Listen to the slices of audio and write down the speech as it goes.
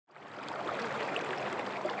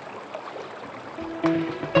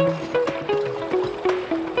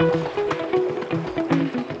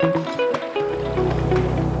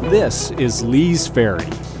This is Lees Ferry.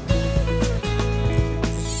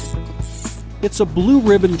 It's a blue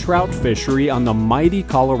ribbon trout fishery on the mighty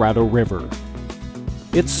Colorado River.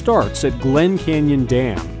 It starts at Glen Canyon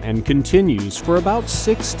Dam and continues for about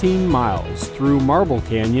 16 miles through Marble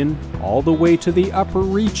Canyon all the way to the upper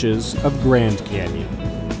reaches of Grand Canyon.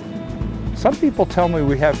 Some people tell me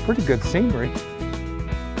we have pretty good scenery.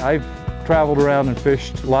 I've traveled around and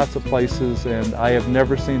fished lots of places, and I have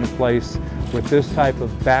never seen a place with this type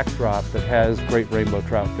of backdrop that has great rainbow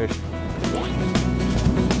trout fishing.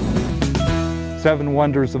 7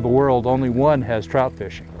 wonders of the world, only one has trout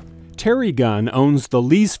fishing. Terry Gunn owns the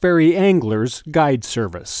Lees Ferry Anglers guide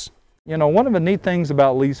service. You know, one of the neat things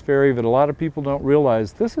about Lees Ferry that a lot of people don't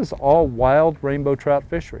realize, this is all wild rainbow trout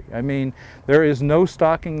fishery. I mean, there is no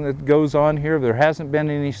stocking that goes on here. There hasn't been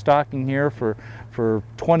any stocking here for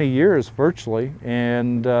 20 years virtually,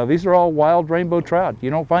 and these are all wild rainbow trout. You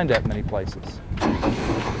don't find that many places.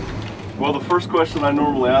 Well, the first question I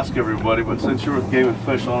normally ask everybody, but since you're with Game and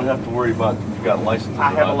Fish, I don't have to worry about if you've got a license. I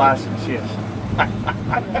have a license, yes.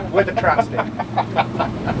 With a trout stick.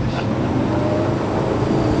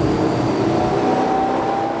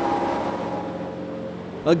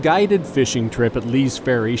 A guided fishing trip at Lees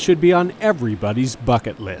Ferry should be on everybody's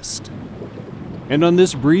bucket list. And on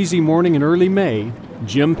this breezy morning in early May,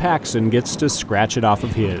 Jim Paxon gets to scratch it off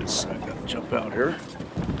of his. I gotta jump out here.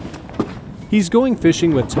 He's going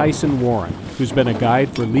fishing with Tyson Warren, who's been a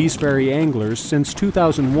guide for Lees Ferry Anglers since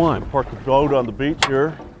 2001. Park the boat on the beach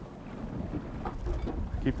here.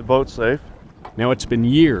 Keep the boat safe. Now it's been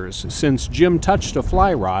years since Jim touched a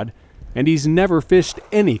fly rod, and he's never fished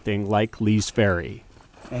anything like Lees Ferry.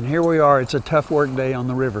 And here we are. It's a tough work day on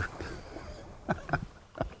the river.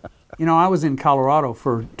 You know, I was in Colorado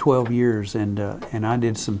for 12 years, and I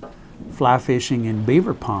did some fly fishing in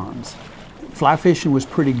beaver ponds. Fly fishing was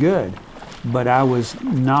pretty good, but I was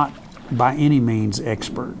not by any means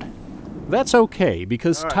expert. That's okay,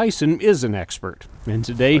 because Tyson is an expert, and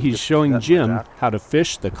today he's showing Jim how to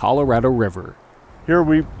fish the Colorado River. Here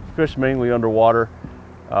we fish mainly underwater.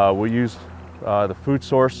 We use the food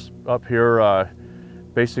source up here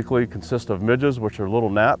basically consists of midges, which are little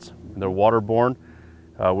gnats, and they're waterborne.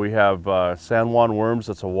 We have San Juan worms,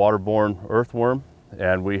 that's a waterborne earthworm,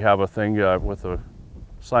 and we have a thing with a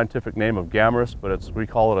scientific name of gammarus, but we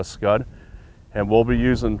call it a scud, and we'll be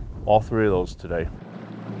using all 3 of those today.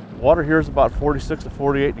 Water here is about 46 to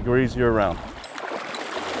 48 degrees year-round.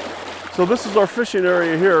 So this is our fishing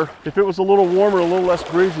area here. If it was a little warmer, a little less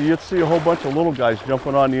breezy, you'd see a whole bunch of little guys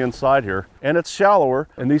jumping on the inside here. And it's shallower,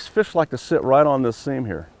 and these fish like to sit right on this seam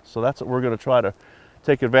here. So that's what we're going to try to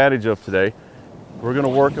take advantage of today. We're going to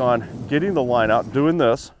work on getting the line out, doing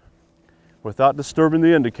this, without disturbing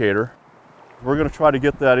the indicator. We're going to try to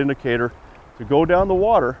get that indicator to go down the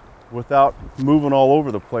water without moving all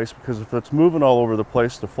over the place, because if it's moving all over the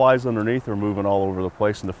place, the flies underneath are moving all over the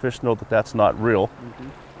place, and the fish know that that's not real,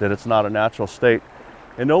 that it's not a natural state,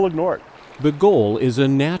 and they'll ignore it. The goal is a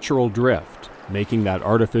natural drift, making that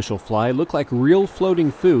artificial fly look like real floating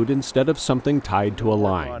food instead of something tied to a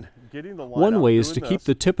line. One way is to keep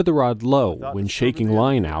the tip of the rod low when shaking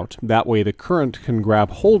line out. That way the current can grab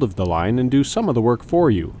hold of the line and do some of the work for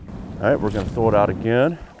you. All right, we're going to throw it out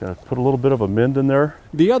again. Going to put a little bit of a mend in there.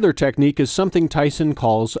 The other technique is something Tyson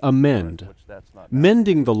calls a mend.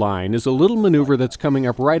 Mending the line is a little maneuver that's coming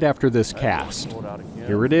up right after this cast.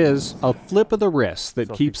 Here it is, a flip of the wrist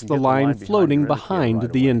that keeps the line floating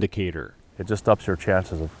behind the indicator. It just ups your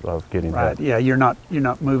chances of getting right. hit. Yeah, you're not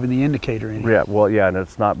moving the indicator in. Yeah, well, yeah, and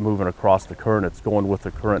it's not moving across the current. It's going with the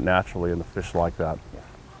current naturally, and the fish like that.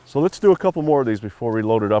 So let's do a couple more of these before we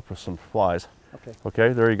load it up with some flies. Okay.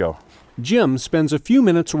 Okay, there you go. Jim spends a few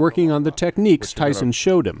minutes working on the techniques Tyson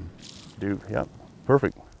showed him. Yeah,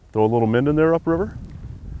 perfect. Throw a little mend in there upriver.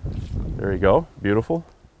 There you go, beautiful.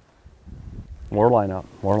 More line out,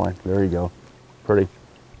 more line. There you go, pretty.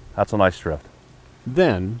 That's a nice drift.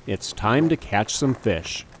 Then it's time to catch some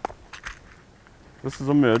fish. This is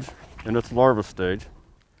a midge in its larva stage.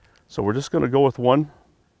 So we're just going to go with one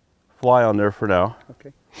fly on there for now.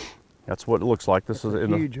 Okay. That's what it looks like. This is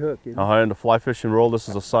in huge hook, isn't it? In the fly fishing world, this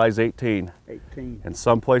is a size 18. 18. In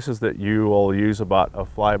some places that you will use about a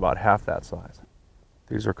fly about half that size.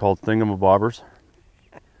 These are called thingamabobbers.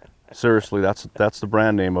 Seriously, that's the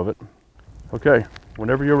brand name of it. Okay,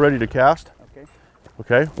 whenever you're ready to cast. Okay.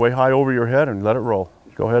 Okay, way high over your head and let it roll.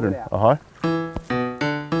 Go ahead and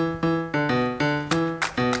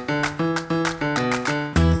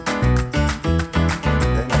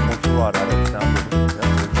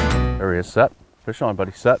There he is. Set. Fish on,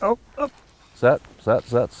 buddy. Set. Oh, up. Set.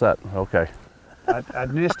 Set. Okay. I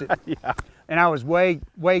missed it. Yeah. And I was way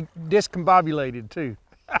discombobulated too.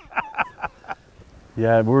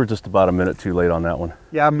 Yeah, we were just about a minute too late on that one.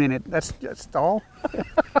 Yeah, a minute. That's all.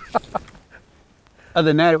 Other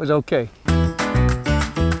than that, it was okay.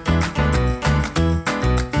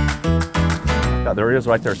 Yeah, there he is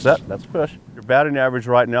right there, set. That's a fish. Your batting average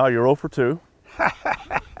right now, you're 0 for 2.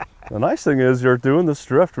 The nice thing is you're doing this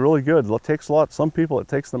drift really good. It takes a lot. Some people, it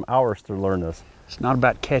takes them hours to learn this. It's not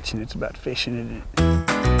about catching, it's about fishing, isn't it?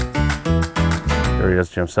 There he is,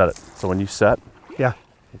 Jim, set it. So when you set, Yeah.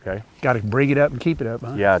 okay. Got to bring it up and keep it up,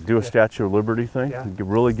 huh? Yeah, do a Statue of Liberty thing. Yeah. You can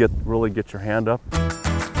really get your hand up.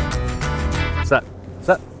 Set.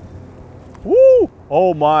 Woo!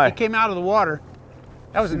 Oh my. It came out of the water.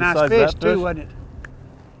 That was a nice Besides fish that too, fish? wasn't it?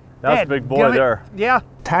 That's a big boy there. Yeah.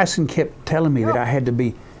 Tyson kept telling me that I had to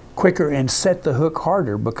be quicker and set the hook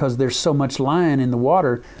harder because there's so much line in the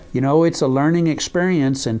water. You know, it's a learning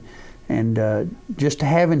experience, and just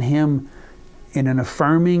having him in an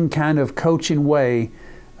affirming kind of coaching way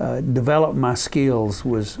develop my skills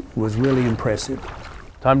was really impressive.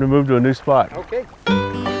 Time to move to a new spot. Okay.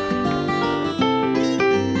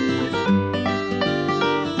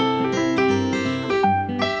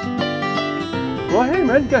 Well, hey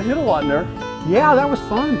man, you got hit a lot in there. Yeah, that was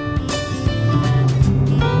fun.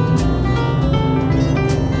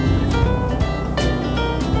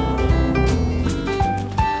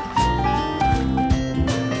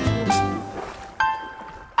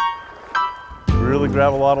 Really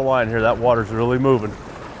grab a lot of line here. That water's really moving.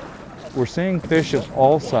 We're seeing fish of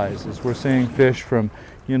all sizes. We're seeing fish from,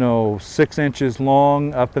 6 inches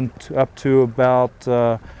long up to about,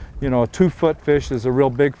 a 2-foot fish is a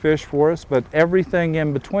real big fish for us, but everything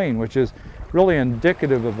in between, which is really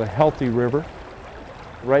indicative of a healthy river.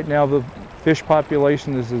 Right now, the fish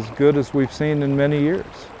population is as good as we've seen in many years.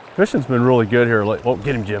 Fishing's been really good here. Oh,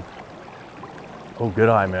 get him, Jim. Oh, good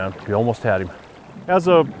eye, man. You almost had him. As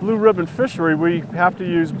a blue ribbon fishery, we have to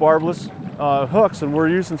use barbless hooks, and we're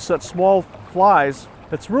using such small flies.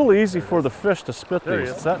 It's really easy for the fish to spit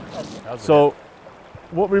these. So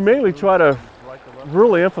what we mainly try to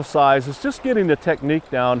really emphasize is just getting the technique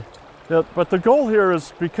down. But the goal here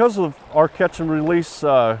is, because of our catch and release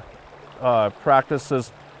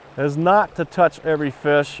practices, is not to touch every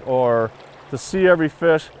fish or to see every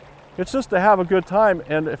fish. It's just to have a good time.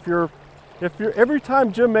 And if you're every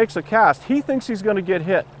time Jim makes a cast, he thinks he's going to get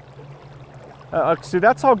hit. See,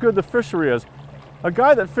 that's how good the fishery is. A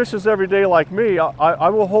guy that fishes every day like me, I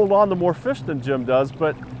will hold on to more fish than Jim does,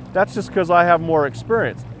 but that's just because I have more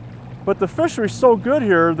experience. But the fishery's so good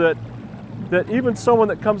here that even someone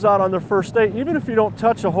that comes out on their first day, even if you don't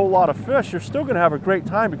touch a whole lot of fish, you're still going to have a great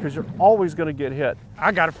time because you're always going to get hit.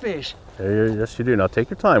 I got a fish. Yes, you do. Now take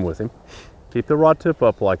your time with him. Keep the rod tip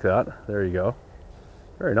up like that. There you go.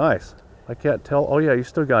 Very nice. I can't tell. Oh yeah, you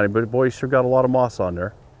still got him, but boy, you sure got a lot of moss on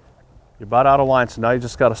there. You're about out of line, so now you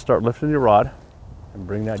just got to start lifting your rod and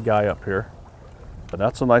bring that guy up here. But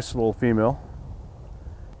that's a nice little female.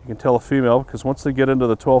 You can tell a female because once they get into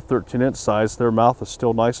the 12, 13 inch size, their mouth is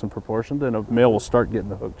still nice and proportioned, and a male will start getting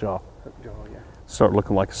the hook jaw. Hook jaw, yeah. Start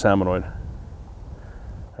looking like a salmonoid.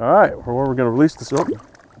 All right, well, we're going to release this. Oh,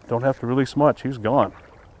 don't have to release much. He's gone.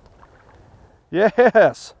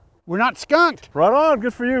 Yes. We're not skunked. Right on.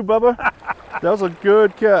 Good for you, Bubba. That was a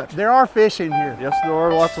good catch. There are fish in here. Yes, there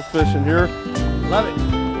are lots of fish in here. Love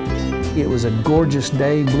it. It was a gorgeous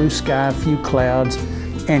day, blue sky, a few clouds,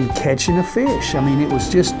 and catching a fish. I mean, it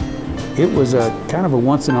was a kind of a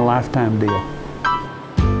once in a lifetime deal.